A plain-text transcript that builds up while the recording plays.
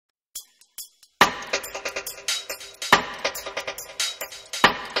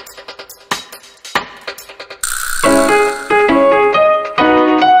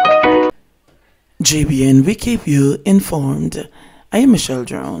JBN, we keep you informed. I am Michelle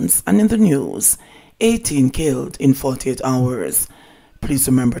Jones, and in the news, 18 killed in 48 hours. Please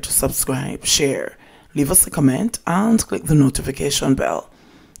remember to subscribe, share, leave us a comment, and click the notification bell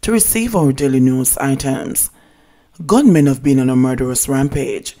to receive our daily news items. Gunmen have been on a murderous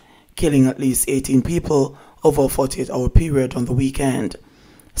rampage, killing at least 18 people over a 48-hour period on the weekend.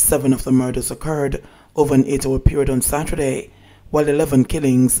 7 of the murders occurred over an 8-hour period on Saturday, while 11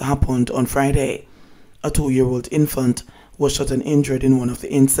 killings happened on Friday. A 2-year-old infant was shot and injured in one of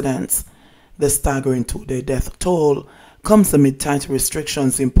the incidents. The staggering 2-day death toll comes amid tight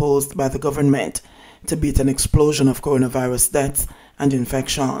restrictions imposed by the government to beat an explosion of coronavirus deaths and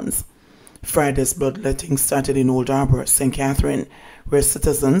infections. Friday's bloodletting started in Old Harbour, St. Catherine, where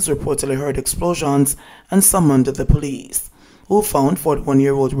citizens reportedly heard explosions and summoned the police, who found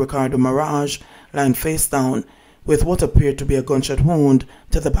 41-year-old Ricardo Mirage lying face down with what appeared to be a gunshot wound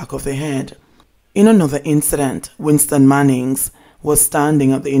to the back of the head. In another incident, Winston Mannings was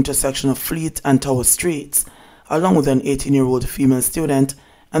standing at the intersection of Fleet and Tower Streets, along with an 18-year-old female student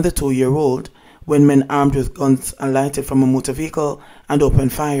and the 2-year-old, when men armed with guns alighted from a motor vehicle and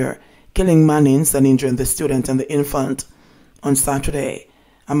opened fire, killing Mannings and injuring the student and the infant. On Saturday,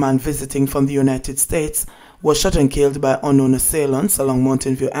 a man visiting from the United States was shot and killed by unknown assailants along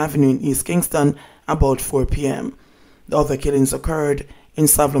Mountain View Avenue in East Kingston about 4 p.m. The other killings occurred in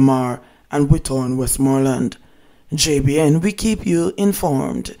Savlamar and Whitthorne, Westmoreland. JBN, we keep you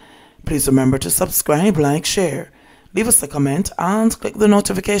informed. Please remember to subscribe, like, share, leave us a comment, and click the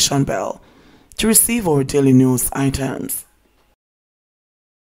notification bell to receive our daily news items.